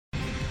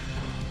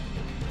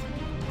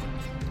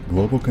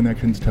Global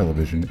Connections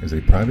Television is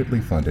a privately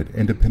funded,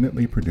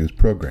 independently produced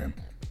program.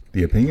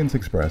 The opinions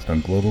expressed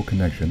on Global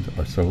Connections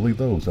are solely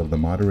those of the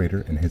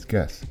moderator and his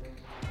guests.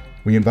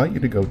 We invite you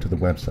to go to the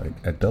website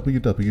at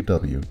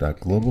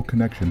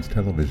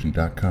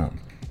www.globalconnectionstelevision.com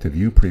to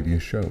view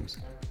previous shows.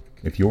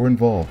 If you're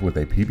involved with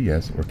a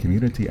PBS or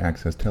community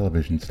access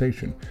television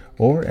station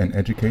or an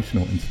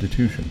educational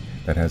institution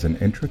that has an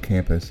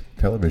intra-campus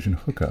television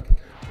hookup,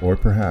 or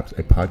perhaps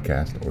a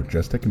podcast or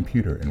just a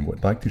computer and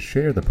would like to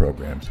share the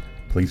programs,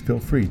 please feel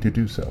free to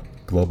do so.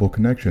 Global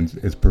Connections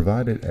is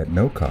provided at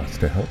no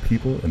cost to help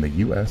people in the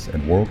U.S.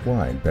 and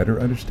worldwide better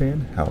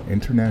understand how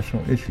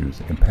international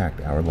issues impact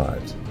our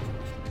lives.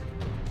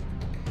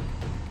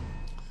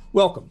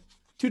 Welcome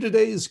to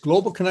today's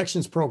Global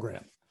Connections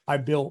program.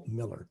 I'm Bill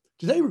Miller.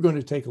 Today we're going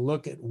to take a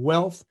look at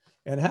wealth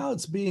and how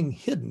it's being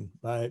hidden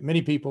by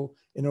many people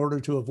in order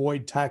to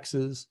avoid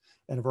taxes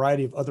and a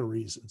variety of other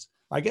reasons.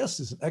 My guest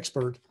is an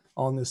expert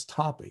on this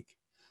topic.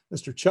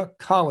 Mr. Chuck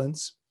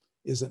Collins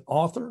is an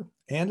author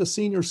and a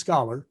senior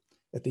scholar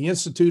at the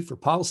Institute for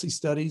Policy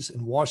Studies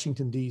in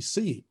Washington,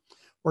 D.C.,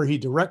 where he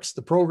directs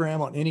the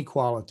program on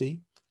inequality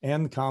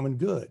and the common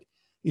good.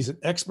 He's an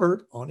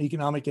expert on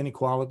economic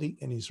inequality,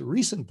 and his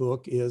recent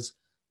book is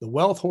The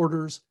Wealth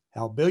Hoarders: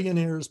 How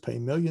Billionaires Pay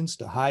Millions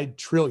to Hide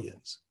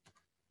Trillions.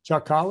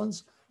 Chuck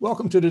Collins,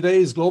 welcome to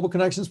today's Global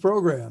Connections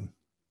program.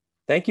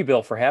 Thank you,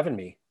 Bill, for having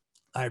me.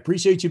 I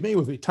appreciate you being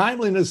with me.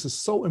 Timeliness is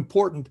so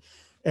important,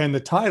 and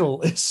the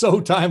title is so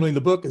timely, and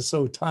the book is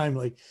so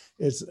timely.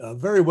 It's a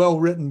very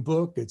well-written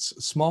book. It's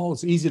small,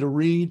 it's easy to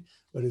read,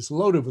 but it's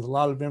loaded with a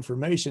lot of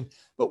information.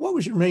 But what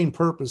was your main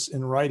purpose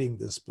in writing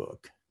this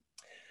book?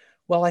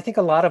 Well, I think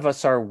a lot of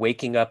us are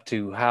waking up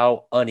to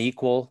how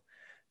unequal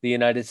the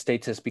United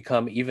States has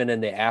become, even in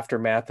the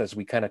aftermath as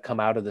we kind of come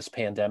out of this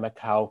pandemic,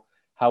 how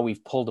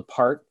we've pulled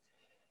apart.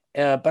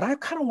 But I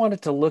kind of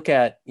wanted to look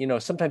at,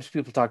 sometimes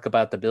people talk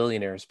about the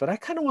billionaires, but I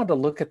kind of wanted to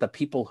look at the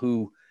people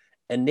who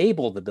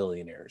enable the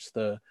billionaires,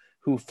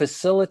 who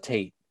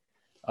facilitate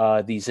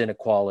these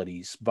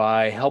inequalities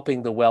by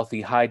helping the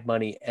wealthy hide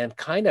money and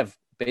kind of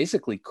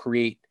basically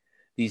create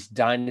these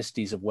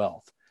dynasties of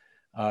wealth.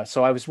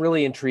 So I was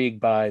really intrigued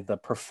by the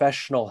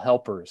professional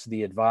helpers,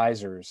 the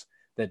advisors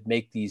that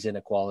make these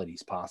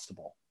inequalities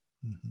possible.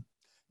 Mm-hmm.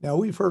 Now,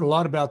 we've heard a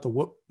lot about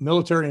the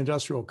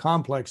military-industrial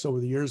complex over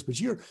the years, but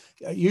you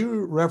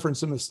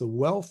reference them as the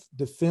wealth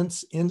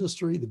defense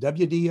industry, the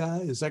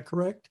WDI. Is that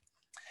correct?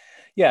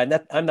 Yeah, and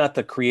I'm not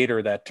the creator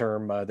of that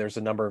term. There's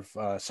a number of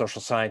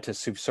social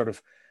scientists who've sort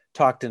of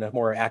talked in a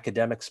more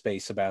academic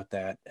space about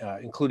that,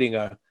 including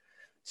a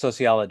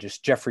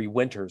sociologist, Jeffrey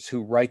Winters,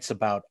 who writes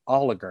about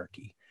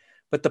oligarchy.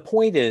 But the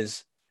point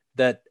is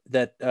that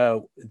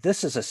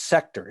this is a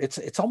sector.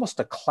 It's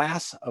almost a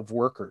class of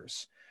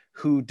workers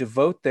who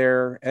devote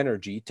their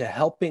energy to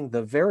helping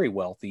the very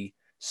wealthy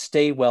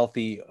stay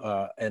wealthy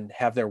and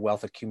have their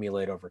wealth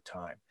accumulate over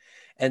time.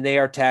 And they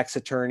are tax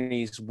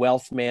attorneys,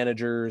 wealth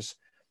managers,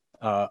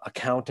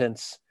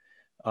 accountants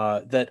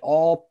that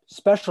all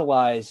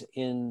specialize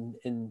in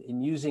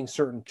using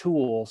certain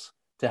tools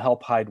to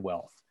help hide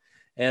wealth.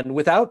 And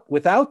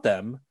without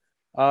them,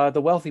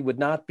 the wealthy would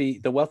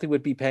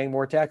be paying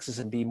more taxes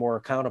and be more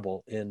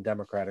accountable in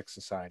democratic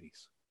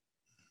societies.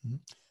 Mm-hmm.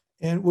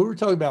 And when we're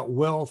talking about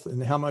wealth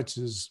and how much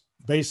is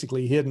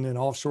basically hidden in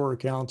offshore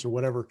accounts or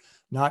whatever,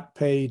 not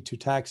paid to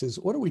taxes,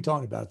 what are we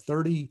talking about?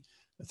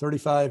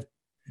 $35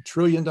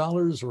 trillion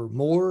or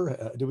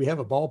more? Do we have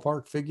a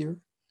ballpark figure?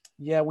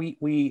 Yeah,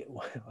 we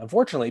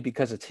unfortunately,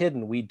 because it's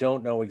hidden, we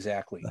don't know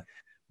exactly.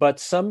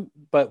 But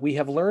we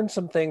have learned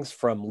some things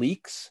from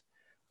leaks,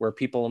 where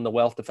people in the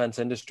wealth defense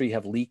industry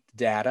have leaked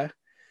data.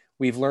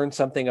 We've learned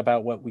something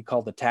about what we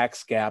call the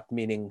tax gap,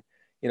 meaning,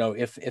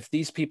 if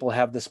these people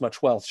have this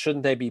much wealth,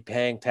 shouldn't they be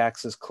paying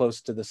taxes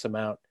close to this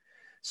amount?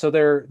 So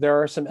there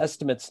are some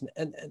estimates,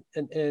 and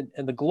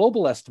the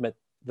global estimate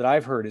that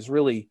I've heard is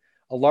really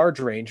a large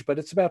range, but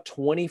it's about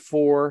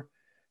 24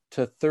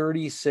 to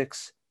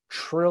 36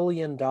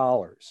 trillion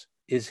dollars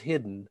is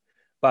hidden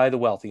by the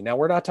wealthy. Now,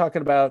 we're not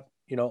talking about,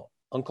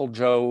 Uncle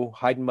Joe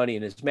hiding money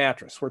in his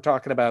mattress. We're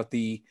talking about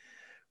the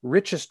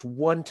richest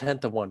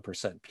 0.1% of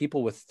 1%,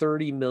 people with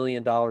 $30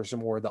 million or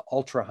more, the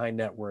ultra high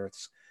net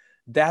worths.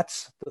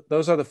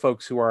 Those are the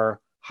folks who are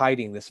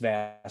hiding this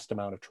vast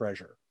amount of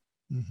treasure.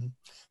 Mm-hmm.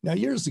 Now,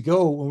 years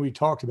ago, when we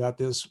talked about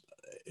this,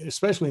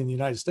 especially in the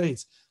United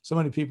States, so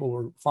many people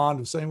were fond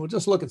of saying, well,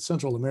 just look at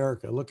Central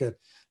America, look at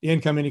the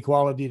income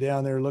inequality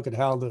down there, look at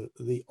how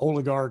the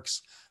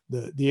oligarchs,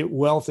 the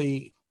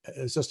wealthy,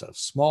 is just a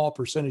small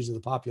percentage of the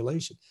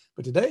population.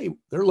 But today,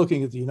 they're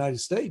looking at the United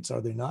States,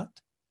 are they not?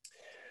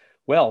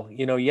 Well,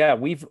 yeah,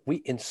 we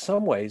in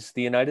some ways,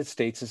 the United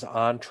States is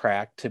on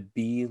track to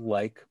be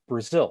like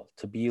Brazil,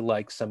 to be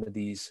like some of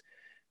these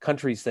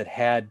countries that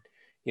had,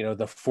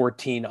 the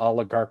 14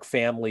 oligarch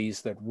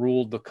families that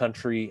ruled the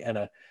country and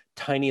a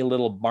tiny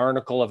little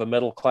barnacle of a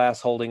middle class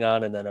holding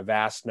on, and then a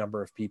vast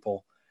number of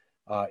people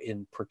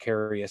in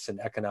precarious and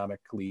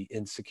economically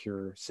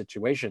insecure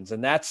situations.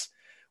 And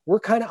we're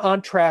kind of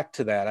on track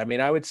to that. I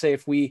mean, I would say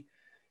if we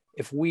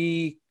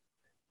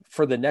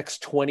for the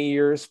next 20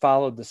 years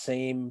followed the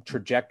same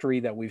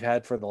trajectory that we've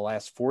had for the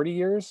last 40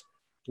 years,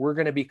 we're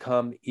going to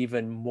become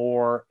even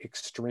more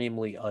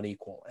extremely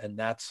unequal. And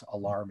that's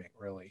alarming,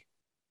 really.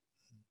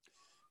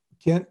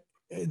 Ken,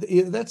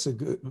 that's a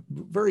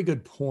very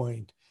good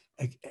point.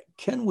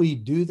 Can we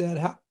do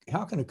that?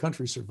 How can a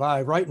country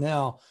survive? Right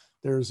now,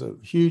 there's a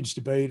huge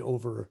debate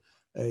over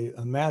a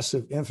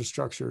massive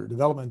infrastructure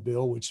development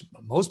bill, which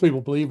most people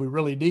believe we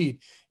really need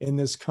in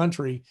this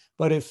country.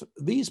 But if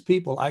these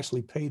people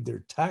actually paid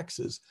their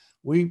taxes,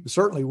 we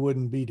certainly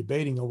wouldn't be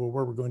debating over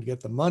where we're going to get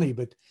the money.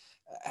 But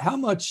how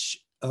much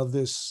of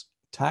this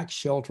tax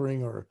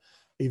sheltering or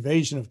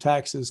evasion of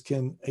taxes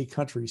can a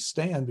country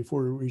stand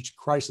before we reach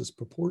crisis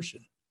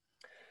proportion?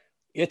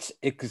 It's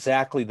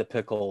exactly the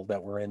pickle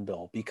that we're in,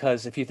 Bill,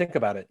 because if you think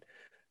about it,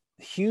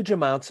 huge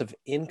amounts of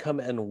income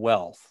and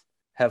wealth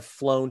have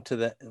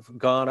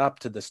gone up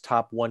to this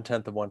top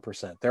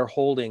 0.1%. They're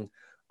holding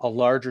a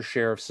larger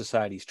share of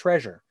society's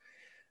treasure.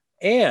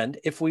 And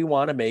if we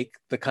want to make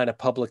the kind of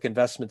public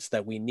investments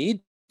that we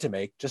need to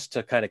make just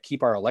to kind of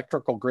keep our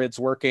electrical grids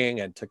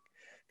working and to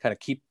kind of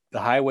keep the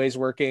highways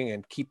working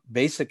and keep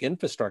basic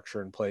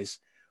infrastructure in place,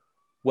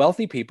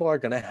 wealthy people are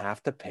going to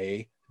have to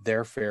pay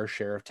their fair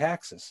share of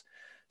taxes.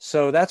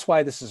 So that's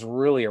why this is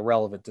really a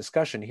relevant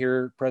discussion.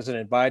 Here,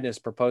 President Biden is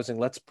proposing,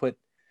 let's put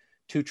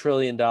 $2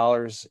 trillion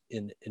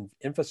in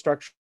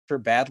infrastructure,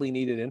 badly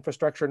needed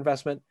infrastructure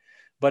investment.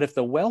 But if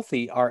the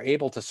wealthy are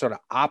able to sort of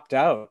opt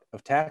out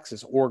of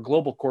taxes, or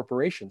global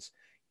corporations,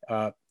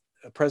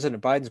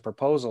 President Biden's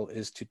proposal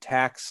is to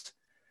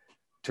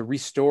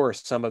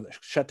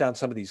shut down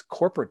some of these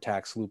corporate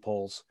tax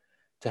loopholes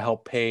to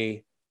help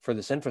pay for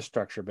this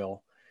infrastructure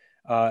bill.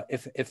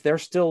 If they're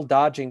still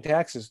dodging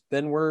taxes,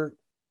 then we're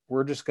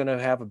just going to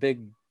have a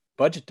big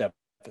budget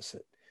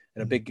deficit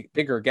and a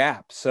bigger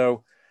gap.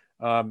 So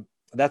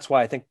that's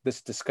why I think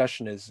this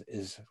discussion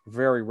is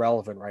very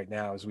relevant right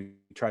now as we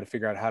try to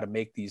figure out how to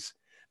make these,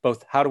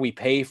 both how do we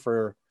pay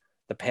for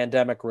the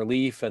pandemic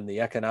relief and the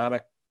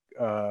economic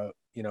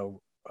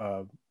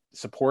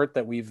support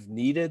that we've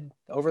needed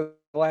over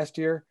the last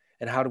year,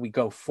 and how do we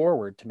go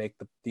forward to make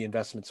the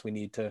investments we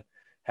need to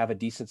have a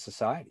decent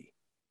society.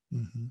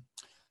 Mm-hmm.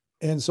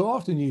 And so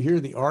often you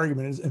hear the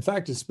argument, in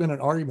fact, it's been an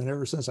argument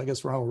ever since, I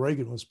guess, Ronald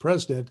Reagan was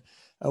president,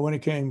 when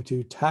it came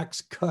to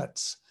tax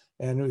cuts.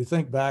 And we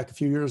think back a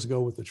few years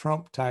ago with the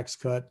Trump tax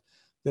cut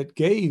that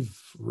gave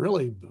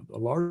really a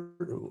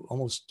large,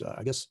 almost,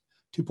 I guess,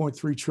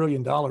 $2.3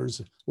 trillion. A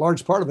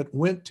large part of it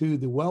went to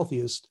the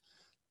wealthiest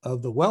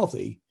of the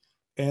wealthy.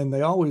 And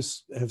they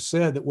always have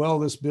said that, well,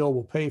 this bill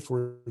will pay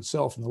for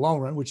itself in the long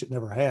run, which it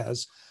never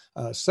has.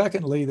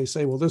 Secondly, they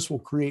say, well, this will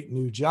create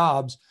new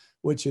jobs,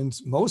 which in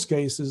most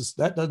cases,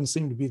 that doesn't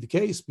seem to be the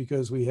case,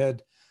 because we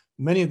had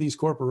many of these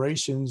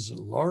corporations,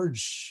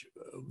 large,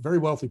 very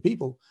wealthy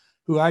people,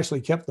 who actually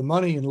kept the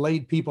money and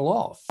laid people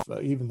off.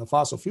 Even the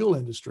fossil fuel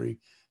industry,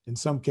 in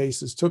some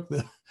cases, took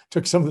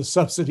some of the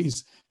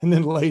subsidies and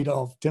then laid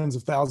off tens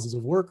of thousands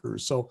of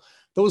workers. So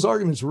those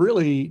arguments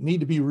really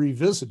need to be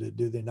revisited,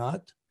 do they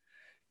not?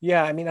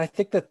 Yeah, I mean, I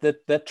think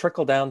that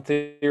trickle down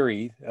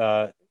theory,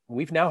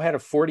 we've now had a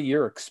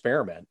 40-year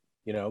experiment,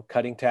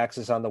 cutting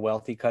taxes on the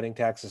wealthy, cutting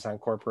taxes on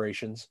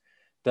corporations.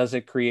 Does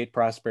it create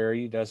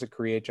prosperity? Does it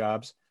create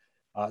jobs?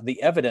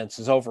 The evidence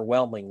is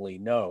overwhelmingly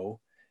no.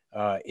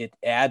 It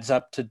adds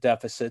up to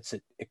deficits.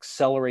 It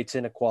accelerates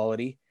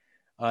inequality.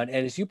 And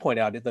as you point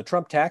out, the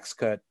Trump tax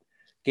cut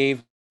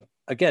gave,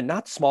 again,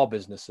 not small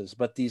businesses,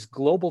 but these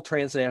global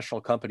transnational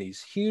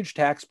companies, huge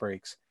tax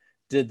breaks.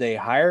 Did they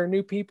hire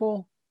new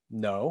people?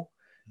 No.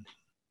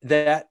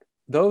 Many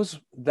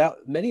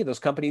of those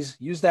companies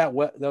use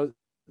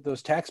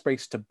those tax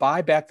breaks to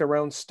buy back their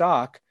own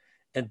stock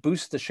and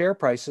boost the share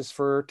prices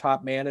for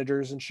top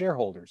managers and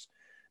shareholders.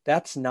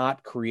 That's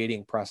not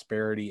creating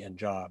prosperity and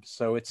jobs.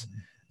 So it's,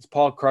 as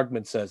Paul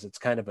Krugman says, it's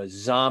kind of a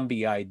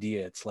zombie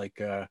idea. It's like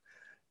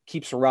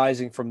keeps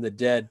rising from the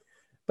dead.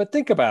 But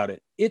think about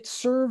it. It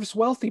serves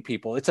wealthy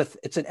people. It's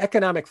an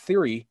economic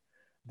theory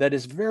that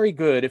is very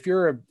good. If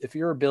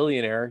you're a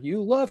billionaire,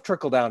 you love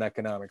trickle down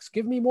economics.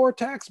 Give me more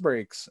tax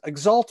breaks.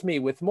 Exalt me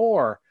with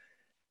more.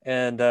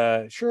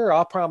 And sure,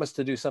 I'll promise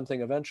to do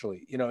something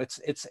eventually.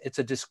 It's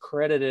a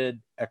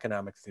discredited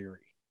economic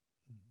theory.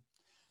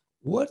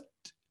 What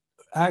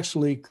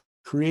actually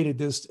created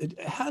this?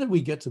 How did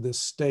we get to this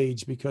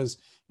stage? Because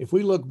if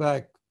we look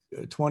back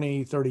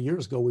 20, 30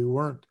 years ago, we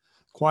weren't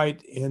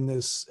quite in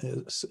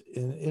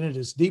it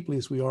as deeply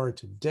as we are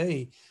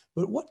today.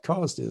 But what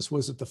caused this?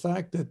 Was it the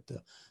fact that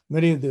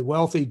many of the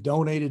wealthy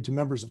donated to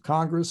members of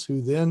Congress,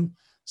 who then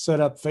set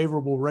up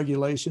favorable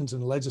regulations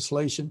and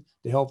legislation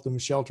to help them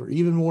shelter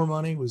even more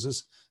money? Was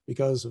this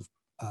because of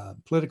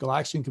political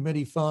action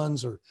committee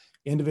funds or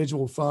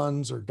individual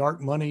funds or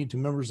dark money to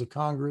members of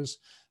Congress?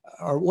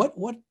 Or what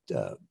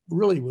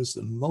really was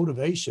the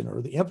motivation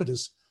or the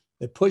impetus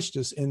that pushed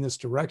us in this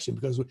direction?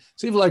 Because it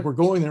seems like we're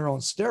going there on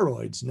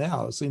steroids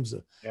now. It seems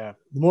the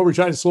more we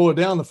try to slow it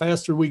down, the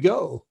faster we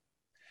go.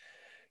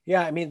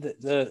 Yeah, I mean,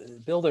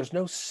 Bill, there's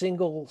no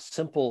single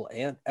simple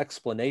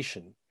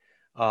explanation.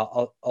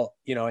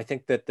 I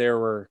think that there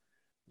were,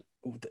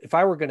 if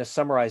I were going to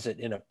summarize it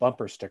in a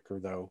bumper sticker,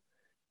 though,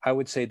 I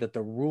would say that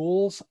the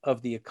rules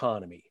of the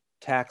economy,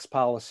 tax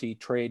policy,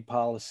 trade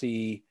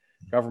policy,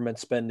 government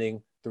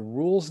spending, the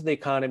rules of the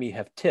economy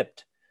have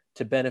tipped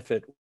to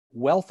benefit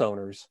wealth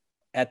owners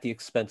at the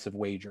expense of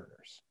wage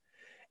earners.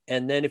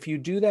 And then if you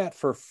do that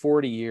for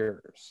 40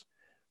 years,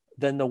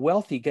 then the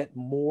wealthy get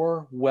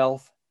more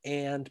wealth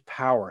and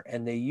power.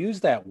 And they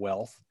use that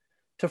wealth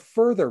to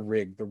further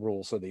rig the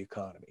rules of the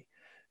economy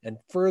and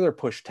further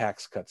push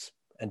tax cuts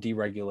and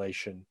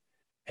deregulation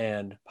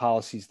and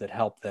policies that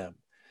help them.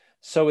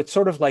 So it's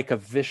sort of like a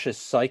vicious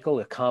cycle,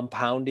 a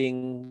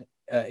compounding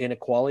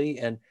inequality.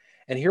 And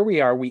here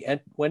we are,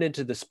 went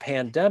into this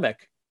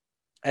pandemic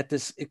at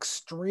this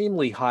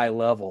extremely high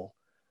level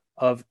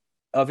of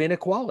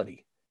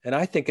inequality. And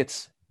I think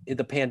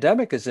the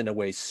pandemic is in a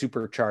way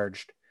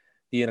supercharged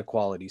the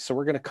inequality. So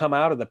we're going to come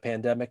out of the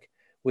pandemic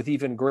with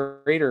even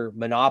greater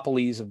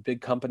monopolies of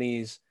big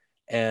companies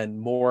and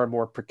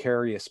more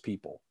precarious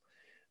people.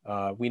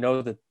 We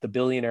know that the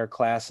billionaire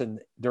class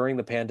during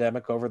the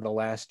pandemic over the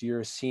last year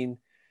has seen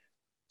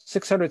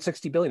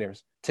 660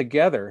 billionaires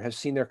together have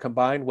seen their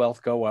combined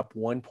wealth go up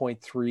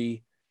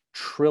 $1.3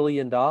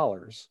 trillion,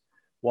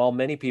 while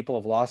many people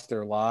have lost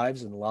their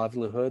lives and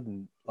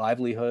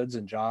livelihoods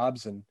and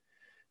jobs and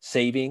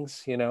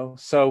savings,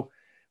 So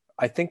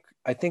I think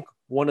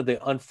one of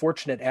the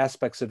unfortunate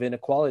aspects of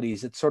inequality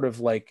is it sort of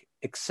like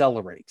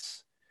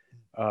accelerates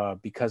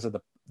because of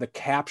the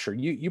capture.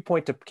 You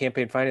point to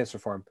campaign finance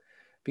reform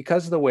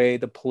because of the way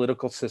the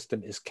political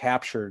system is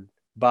captured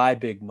by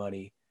big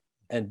money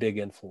and big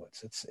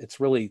influence. It's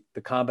really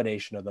the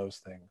combination of those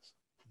things.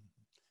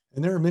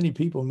 And there are many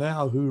people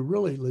now who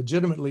really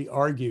legitimately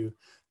argue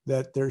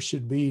that there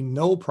should be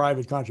no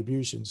private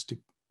contributions to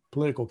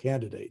political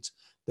candidates,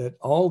 that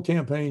all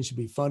campaigns should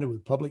be funded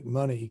with public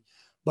money.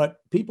 But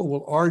people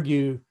will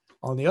argue,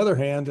 on the other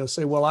hand, they'll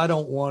say, well, I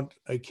don't want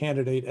a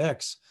candidate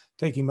X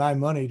taking my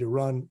money to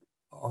run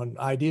on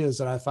ideas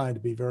that I find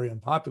to be very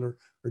unpopular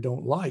or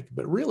don't like.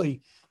 But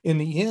really, in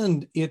the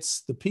end,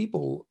 it's the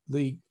people,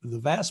 the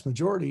vast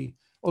majority.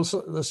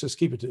 Also, let's just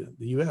keep it to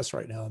the US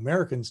right now.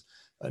 Americans,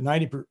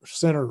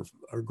 90%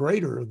 or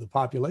greater of the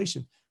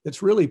population,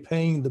 that's really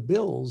paying the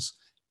bills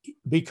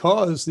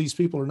because these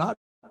people are not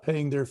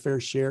paying their fair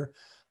share.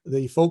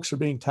 The folks are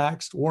being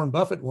taxed. Warren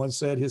Buffett once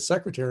said his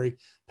secretary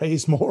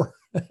pays more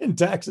in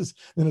taxes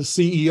than a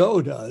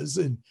CEO does,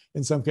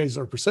 in some cases,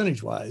 or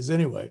percentage wise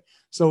anyway.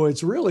 So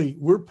it's really,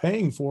 we're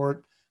paying for it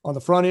on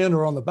the front end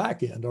or on the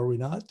back end, are we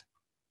not?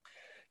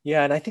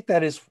 Yeah, and I think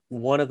that is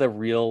one of the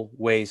real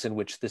ways in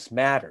which this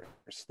matters.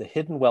 The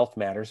hidden wealth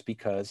matters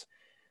because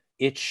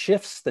it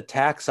shifts the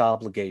tax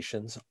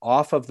obligations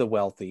off of the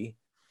wealthy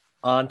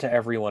onto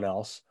everyone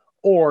else,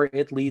 or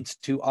it leads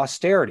to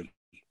austerity,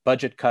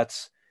 budget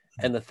cuts,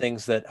 and the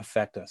things that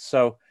affect us.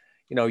 So,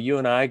 you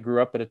and I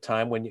grew up at a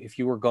time when if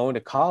you were going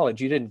to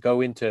college, you didn't go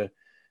into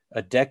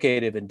a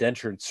decade of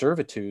indentured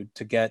servitude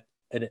to get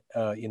a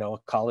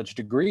college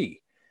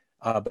degree.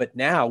 But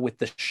now with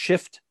the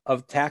shift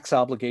of tax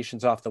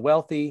obligations off the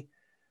wealthy,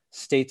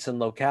 states and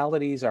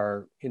localities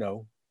are,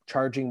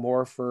 charging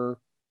more for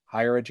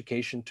higher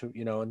education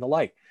and the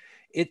like.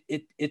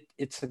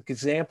 It's an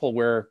example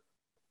where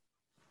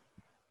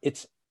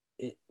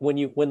when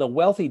the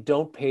wealthy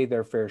don't pay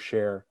their fair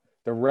share,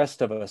 the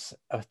rest of us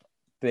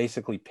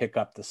basically pick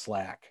up the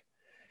slack,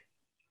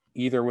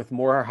 either with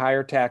more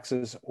higher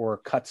taxes or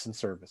cuts in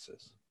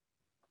services.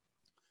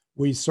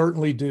 We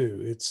certainly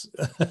do. It's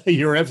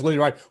you're absolutely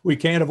right. We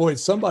can't avoid.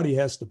 Somebody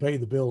has to pay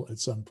the bill at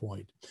some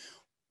point.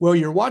 Well,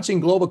 you're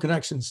watching Global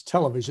Connections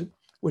Television,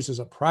 which is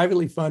a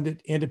privately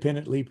funded,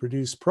 independently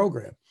produced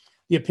program.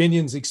 The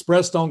opinions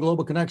expressed on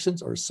Global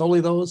Connections are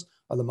solely those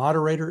of the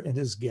moderator and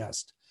his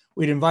guest.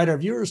 We'd invite our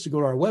viewers to go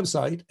to our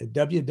website at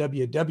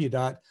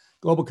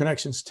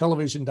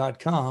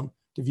www.globalconnectionstelevision.com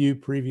to view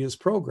previous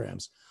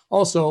programs.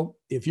 Also,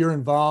 if you're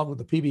involved with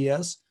the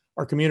PBS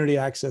or community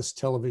access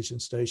television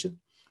station,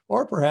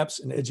 or perhaps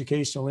an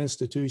educational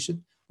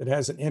institution that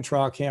has an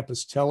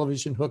intra-campus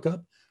television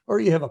hookup,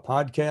 or you have a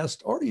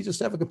podcast, or you just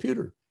have a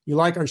computer, you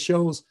like our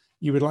shows,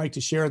 you would like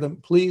to share them,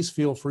 please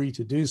feel free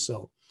to do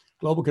so.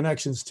 Global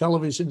Connections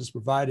Television is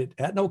provided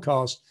at no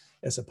cost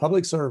as a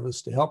public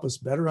service to help us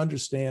better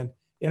understand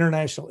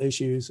international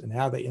issues and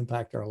how they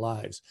impact our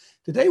lives.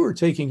 Today, we're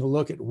taking a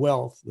look at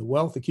wealth, the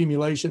wealth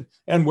accumulation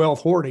and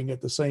wealth hoarding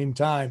at the same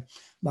time.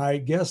 My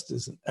guest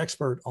is an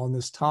expert on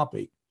this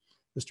topic.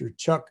 Mr.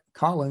 Chuck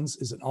Collins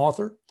is an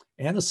author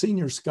and a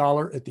senior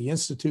scholar at the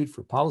Institute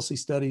for Policy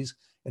Studies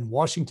in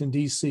Washington,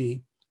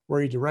 D.C.,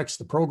 where he directs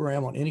the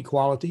program on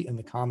inequality and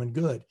the common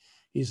good.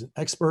 He's an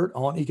expert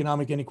on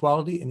economic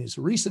inequality, and his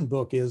recent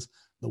book is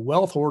The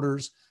Wealth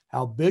Hoarders: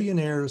 How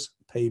Billionaires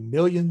Pay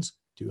Millions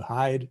to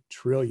Hide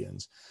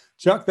Trillions.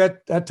 Chuck,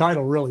 that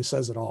title really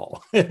says it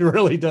all. It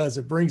really does.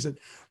 It brings it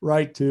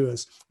right to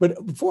us.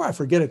 But before I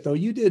forget it, though,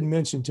 you did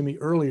mention to me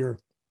earlier,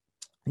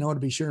 and I want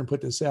to be sure and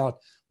put this out,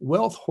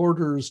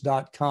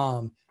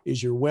 wealthhoarders.com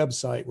is your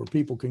website where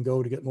people can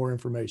go to get more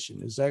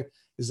information. Is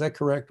that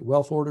correct?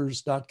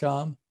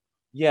 Wealthhoarders.com?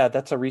 Yeah,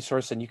 that's a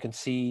resource, and you can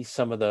see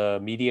some of the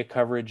media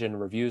coverage and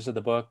reviews of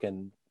the book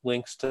and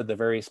links to the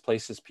various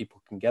places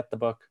people can get the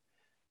book,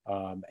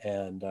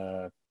 and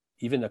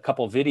even a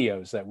couple of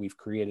videos that we've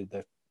created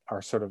that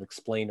are sort of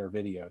explainer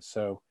videos.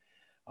 So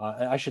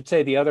I should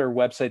say the other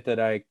website that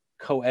I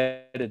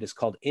co-edited is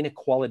called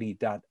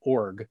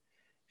inequality.org.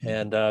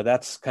 And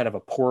that's kind of a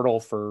portal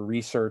for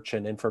research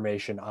and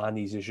information on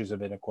these issues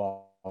of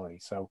inequality.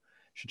 So you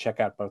should check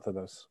out both of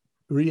those.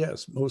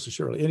 Yes, most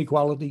assuredly.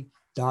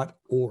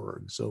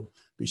 Inequality.org. So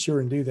be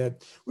sure and do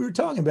that. We were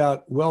talking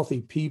about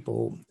wealthy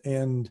people,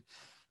 and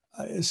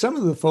some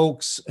of the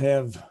folks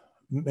have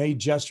made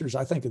gestures,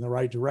 I think, in the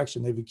right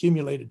direction. They've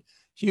accumulated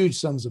huge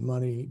sums of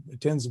money,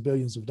 tens of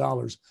billions of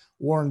dollars.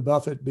 Warren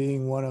Buffett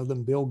being one of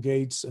them, Bill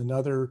Gates,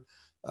 another,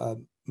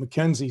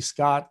 Mackenzie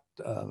Scott,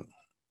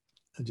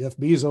 Jeff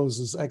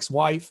Bezos'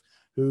 ex-wife,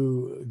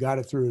 who got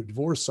it through a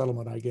divorce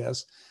settlement, I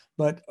guess.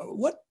 But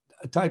what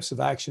types of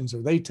actions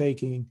are they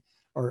taking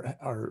or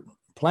are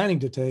planning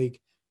to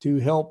take to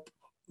help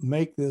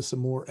make this a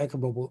more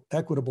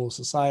equitable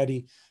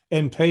society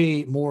and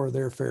pay more of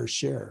their fair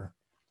share?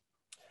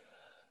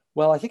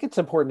 Well, I think it's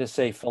important to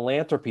say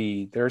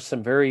philanthropy, there's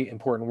some very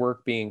important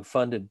work being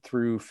funded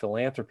through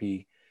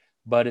philanthropy,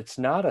 but it's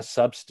not a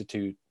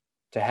substitute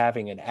to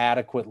having an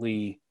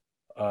adequately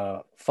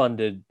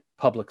funded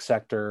public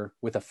sector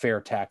with a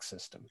fair tax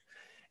system.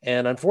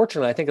 And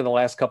unfortunately, I think in the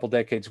last couple of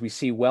decades, we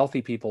see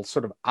wealthy people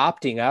sort of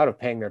opting out of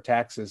paying their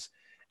taxes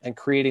and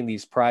creating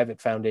these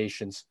private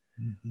foundations,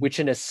 which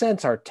in a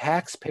sense are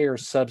taxpayer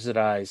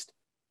subsidized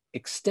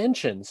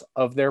extensions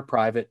of their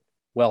private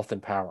wealth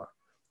and power.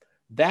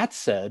 That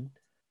said,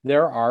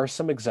 there are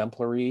some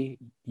exemplary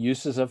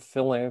uses of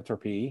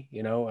philanthropy.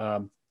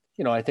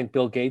 I think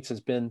Bill Gates has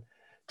been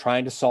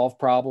trying to solve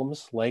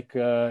problems like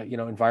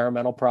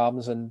environmental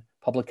problems and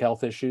public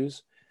health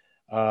issues.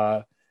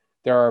 There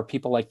are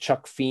people like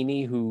Chuck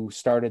Feeney, who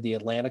started the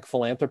Atlantic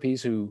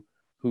Philanthropies, who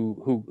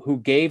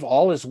gave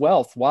all his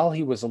wealth while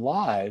he was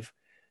alive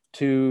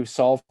to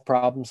solve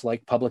problems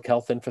like public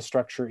health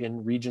infrastructure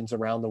in regions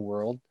around the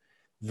world,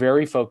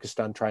 very focused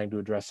on trying to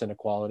address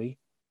inequality.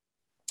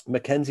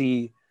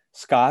 Mackenzie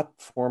Scott,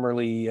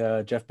 formerly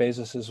Jeff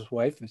Bezos'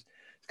 wife, is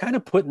kind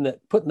of putting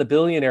the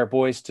billionaire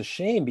boys to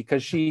shame,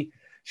 because she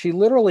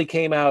literally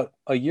came out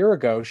a year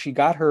ago. She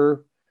got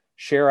her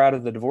share out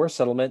of the divorce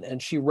settlement,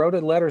 and she wrote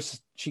a letter.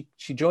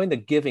 She joined the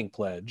Giving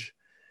Pledge,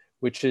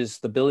 which is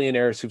the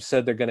billionaires who've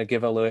said they're going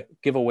to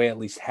give away at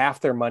least half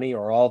their money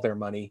or all their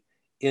money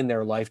in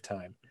their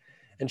lifetime.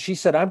 And she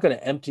said, I'm going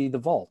to empty the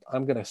vault.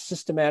 I'm going to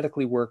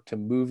systematically work to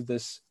move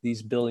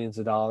these billions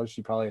of dollars.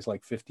 She probably has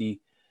like $55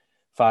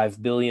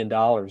 billion.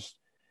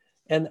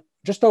 And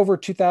just over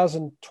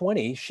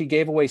 2020, she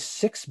gave away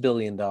 $6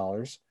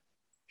 billion.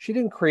 She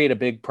didn't create a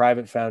big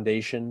private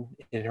foundation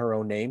in her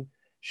own name.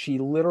 She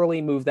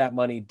literally moved that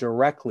money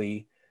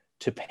directly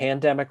to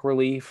pandemic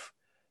relief,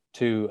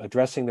 to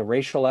addressing the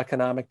racial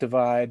economic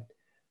divide.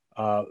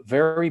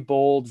 Very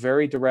bold,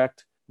 very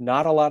direct,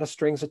 not a lot of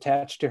strings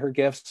attached to her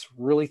gifts,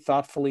 really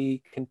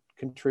thoughtfully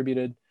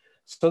contributed.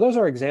 So those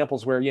are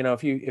examples where,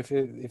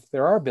 if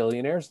there are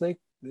billionaires,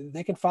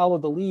 they can follow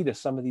the lead of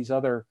some of these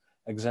other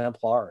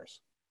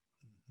exemplars.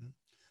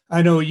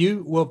 I know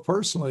you, well,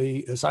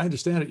 personally, as I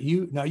understand it,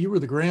 you were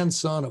the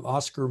grandson of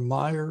Oscar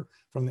Mayer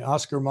from the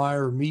Oscar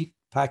Mayer Meat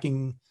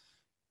Packing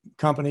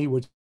Company,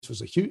 which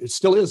was it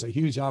still is a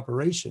huge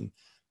operation.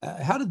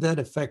 How did that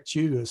affect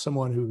you as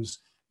someone who's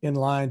in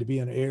line to be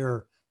an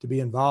heir, to be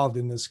involved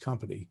in this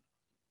company?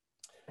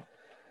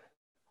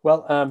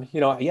 Well,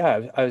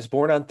 I was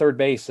born on third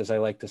base, as I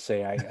like to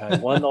say. I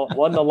won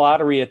the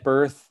lottery at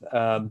birth,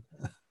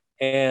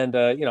 and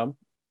I'm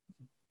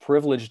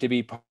privileged to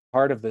be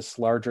part of this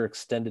larger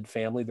extended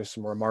family. There's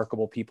some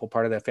remarkable people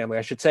part of that family.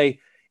 I should say,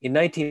 in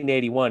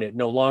 1981, it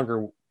no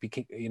longer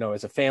became,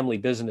 as a family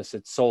business,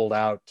 it sold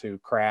out to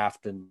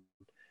Kraft and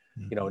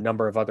a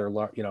number of other,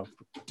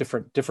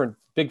 different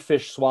big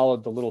fish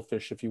swallowed the little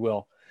fish, if you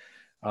will.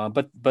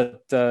 But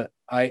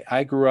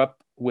I grew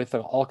up with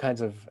all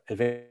kinds of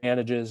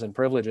advantages and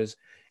privileges.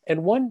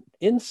 And one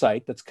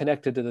insight that's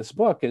connected to this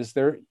book is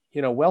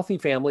wealthy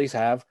families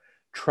have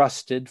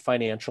trusted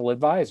financial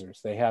advisors.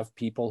 They have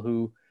people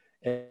who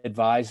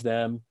advise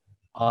them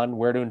on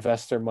where to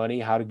invest their money,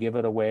 how to give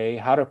it away,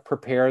 how to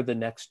prepare the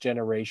next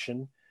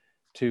generation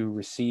to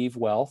receive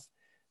wealth.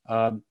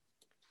 And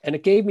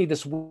it gave me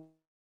this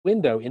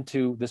window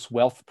into this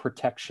wealth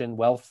protection,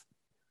 wealth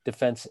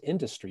defense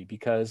industry,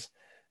 because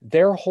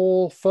their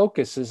whole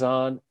focus is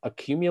on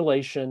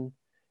accumulation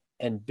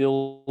and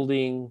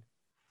building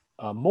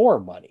more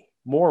money,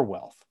 more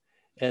wealth.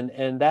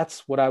 And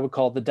that's what I would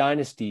call the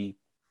dynasty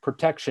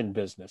protection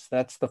business.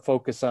 That's the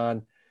focus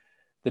on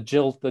the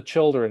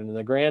children and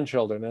the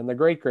grandchildren and the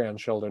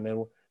great-grandchildren,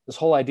 and this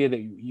whole idea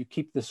that you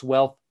keep this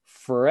wealth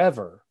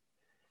forever.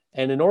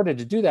 And in order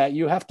to do that,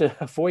 you have to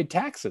avoid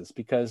taxes,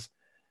 because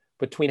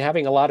between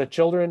having a lot of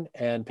children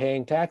and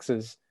paying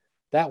taxes,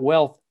 that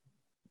wealth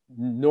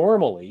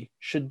normally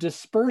should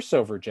disperse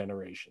over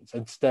generations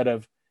instead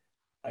of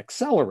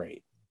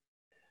accelerate.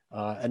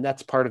 And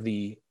that's part of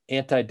the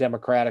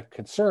anti-democratic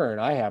concern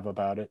I have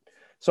about it.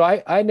 So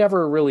I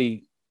never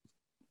really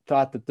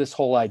thought that this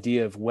whole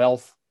idea of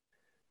wealth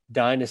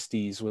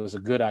dynasties was a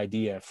good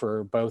idea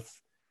for both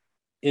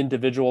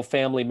individual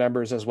family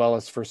members as well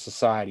as for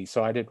society.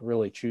 So I didn't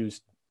really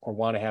choose or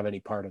want to have any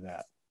part of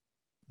that.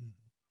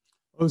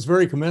 It was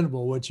very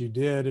commendable what you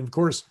did. And of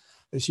course,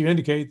 as you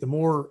indicate, the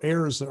more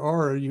heirs there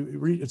are,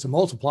 it's a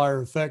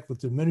multiplier effect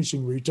with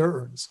diminishing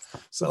returns.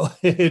 So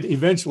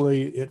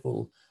eventually it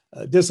will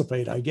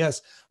dissipate, I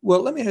guess.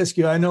 Well, let me ask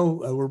you, I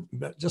know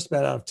we're just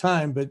about out of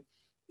time, but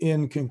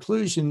in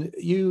conclusion,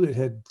 you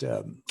had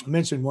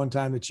mentioned one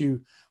time that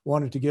you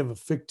wanted to give a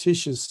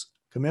fictitious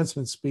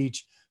commencement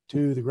speech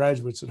to the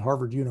graduates at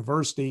Harvard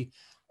University.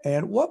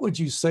 And what would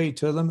you say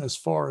to them as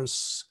far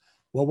as,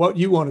 well, what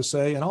you want to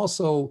say, and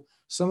also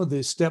some of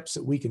the steps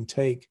that we can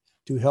take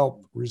to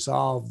help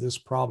resolve this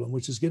problem,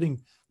 which is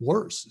getting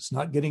worse? It's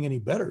not getting any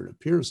better, it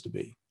appears to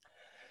be.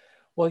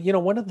 Well, you know,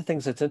 one of the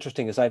things that's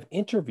interesting is I've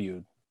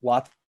interviewed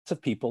lots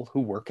of people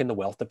who work in the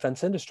wealth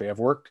defense industry. I've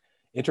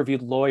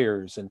interviewed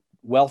lawyers and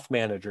wealth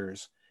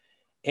managers,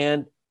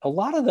 and a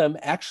lot of them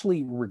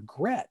actually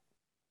regret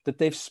that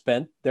they've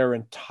spent their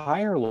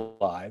entire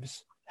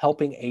lives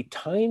helping a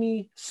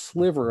tiny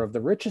sliver of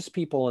the richest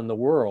people in the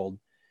world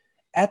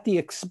at the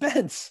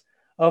expense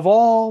of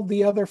all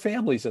the other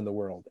families in the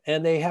world.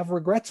 And they have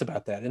regrets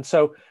about that. And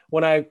so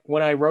when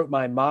I wrote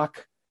my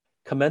mock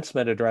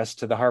commencement address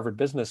to the Harvard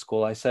Business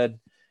School, I said,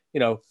 you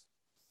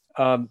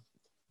know,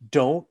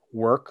 don't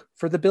work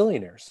for the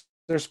billionaires.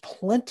 There's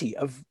plenty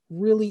of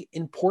really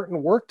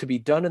important work to be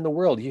done in the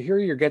world.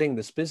 You're getting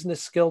this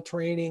business skill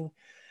training.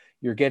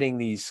 You're getting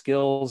these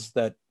skills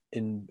that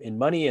in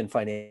money and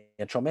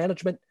financial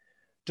management.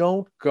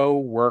 Don't go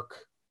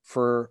work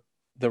for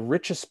the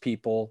richest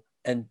people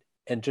and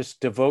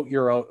just devote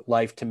your own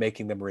life to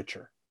making them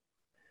richer.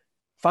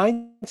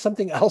 Find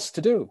something else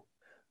to do.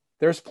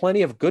 There's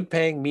plenty of good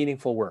paying,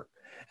 meaningful work.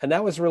 And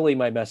that was really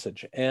my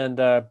message. And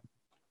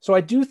so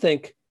I do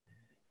think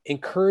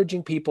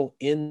encouraging people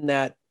in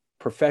that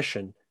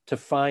profession to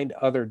find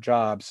other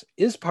jobs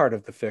is part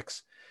of the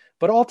fix,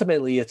 but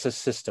ultimately it's a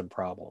system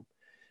problem.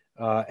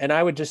 And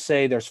I would just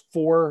say there's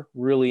 4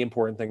 really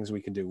important things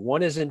we can do.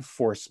 One is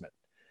enforcement.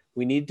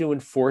 We need to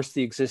enforce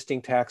the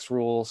existing tax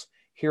rules.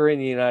 Here in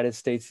the United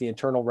States, the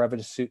Internal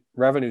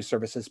Revenue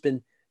Service has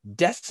been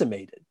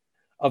decimated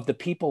of the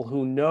people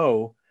who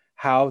know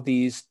how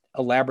these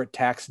elaborate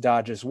tax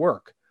dodges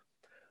work.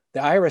 The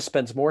IRS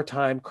spends more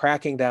time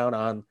cracking down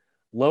on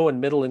low and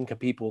middle income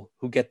people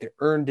who get the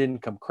earned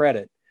income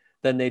credit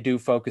than they do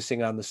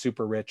focusing on the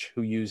super rich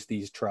who use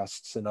these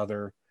trusts and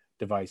other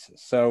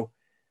devices. So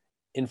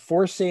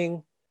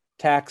enforcing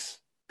tax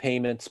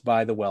payments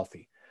by the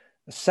wealthy.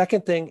 The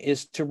second thing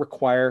is to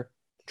require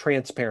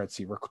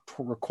transparency,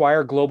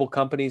 require global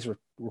companies,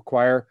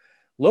 require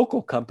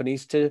local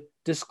companies to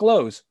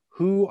disclose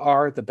who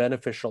are the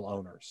beneficial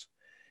owners.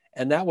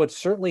 And that would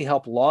certainly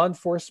help law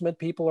enforcement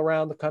people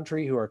around the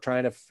country who are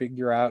trying to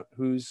figure out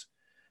who's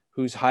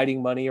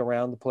hiding money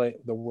around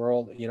the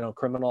world,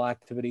 criminal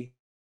activity.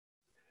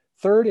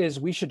 Third is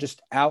we should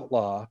just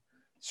outlaw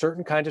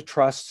certain kinds of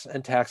trusts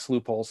and tax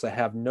loopholes that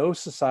have no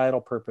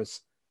societal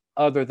purpose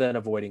other than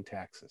avoiding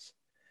taxes.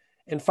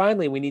 And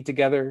finally, we need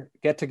to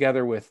get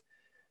together with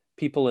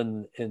people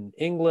in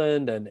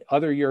England and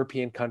other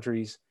European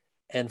countries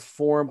and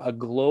form a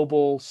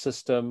global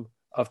system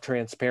of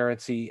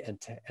transparency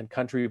and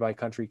country by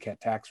country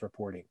tax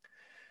reporting.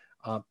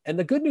 And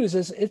the good news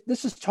is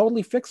this is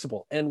totally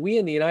fixable. And we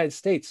in the United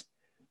States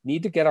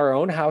need to get our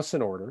own house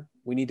in order.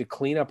 We need to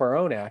clean up our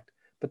own act,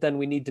 but then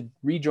we need to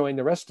rejoin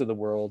the rest of the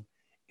world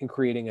in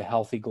creating a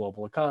healthy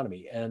global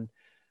economy. And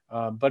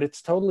but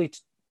it's totally,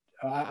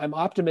 I'm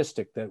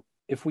optimistic that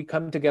if we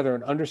come together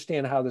and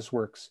understand how this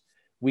works,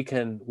 we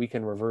can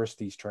reverse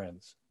these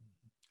trends.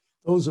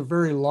 Those are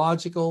very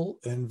logical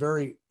and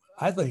very,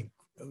 I think,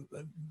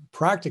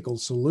 practical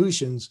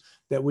solutions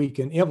that we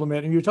can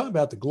implement. And you're talking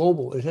about the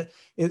global,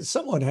 it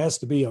somewhat has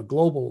to be a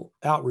global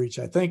outreach.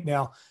 I think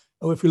now,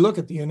 if we look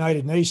at the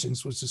United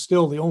Nations, which is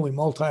still the only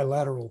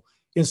multilateral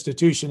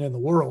institution in the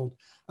world,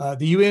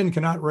 the UN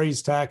cannot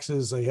raise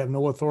taxes. They have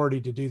no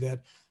authority to do that.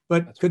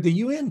 But could the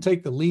UN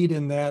take the lead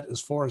in that as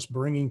far as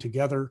bringing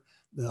together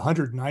the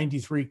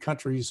 193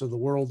 countries of the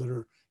world that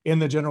are in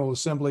the General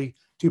Assembly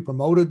to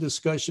promote a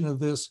discussion of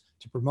this,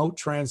 to promote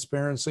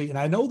transparency? And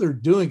I know they're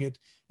doing it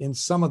in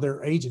some of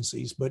their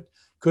agencies, but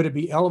could it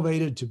be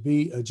elevated to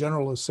be a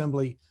General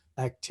Assembly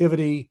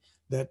activity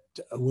that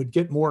would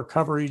get more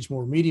coverage,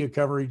 more media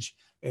coverage,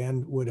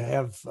 and would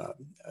have,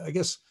 I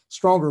guess,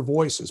 stronger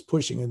voices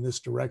pushing in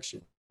this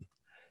direction?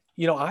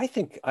 I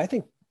think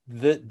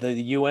the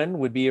UN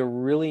would be a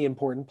really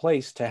important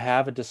place to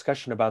have a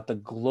discussion about the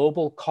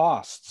global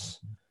costs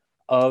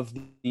of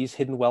these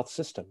hidden wealth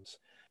systems,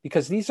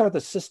 because these are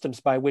the systems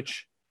by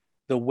which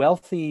the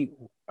wealthy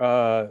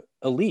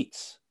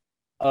elites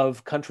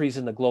of countries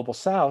in the global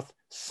south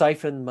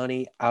siphon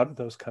money out of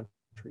those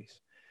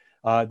countries.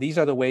 These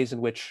are the ways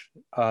in which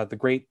the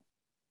great,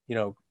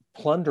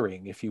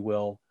 plundering, if you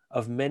will,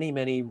 of many,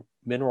 many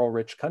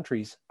mineral-rich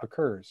countries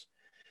occurs.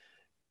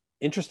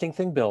 interesting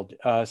thing, Bill.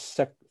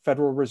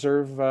 Federal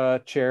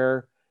Reserve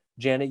Chair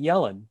Janet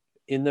Yellen,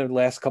 in the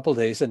last couple of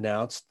days,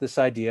 announced this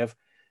idea of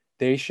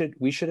we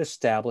should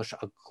establish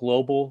a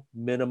global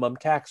minimum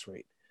tax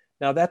rate.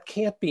 Now, that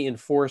can't be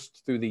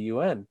enforced through the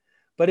UN,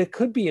 but it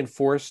could be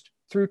enforced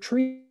through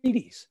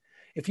treaties.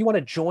 If you want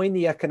to join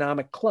the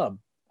economic club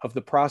of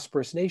the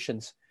prosperous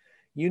nations,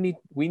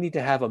 we need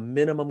to have a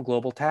minimum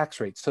global tax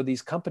rate so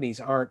these companies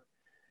aren't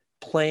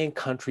playing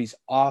countries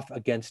off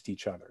against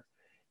each other.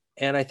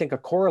 And I think a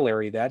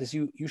corollary of that is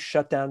you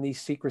shut down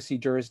these secrecy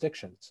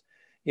jurisdictions.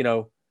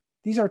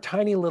 These are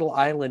tiny little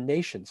island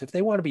nations. If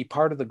they want to be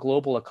part of the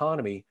global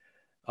economy,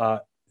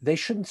 they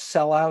shouldn't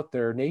sell out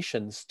their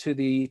nations to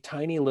the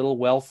tiny little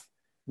wealth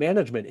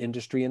management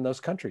industry in those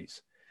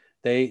countries.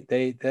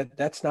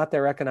 That's not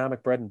their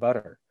economic bread and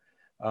butter.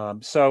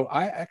 So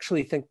I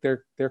actually think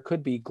there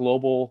could be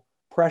global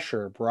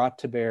pressure brought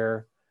to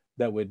bear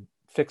that would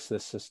fix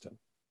this system.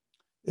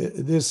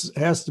 This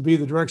has to be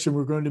the direction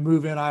we're going to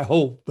move in, I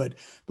hope. But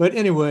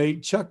anyway,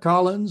 Chuck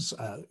Collins,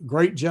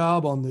 great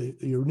job on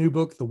your new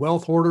book, The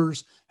Wealth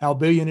Hoarders, How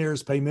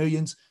Billionaires Pay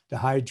Millions to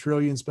Hide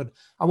Trillions. But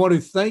I want to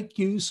thank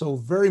you so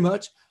very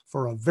much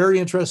for a very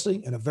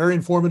interesting and a very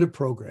informative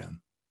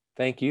program.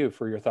 Thank you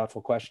for your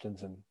thoughtful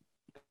questions and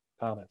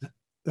comments.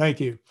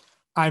 Thank you.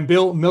 I'm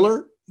Bill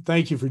Miller.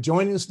 Thank you for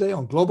joining us today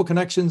on Global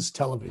Connections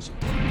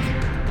Television.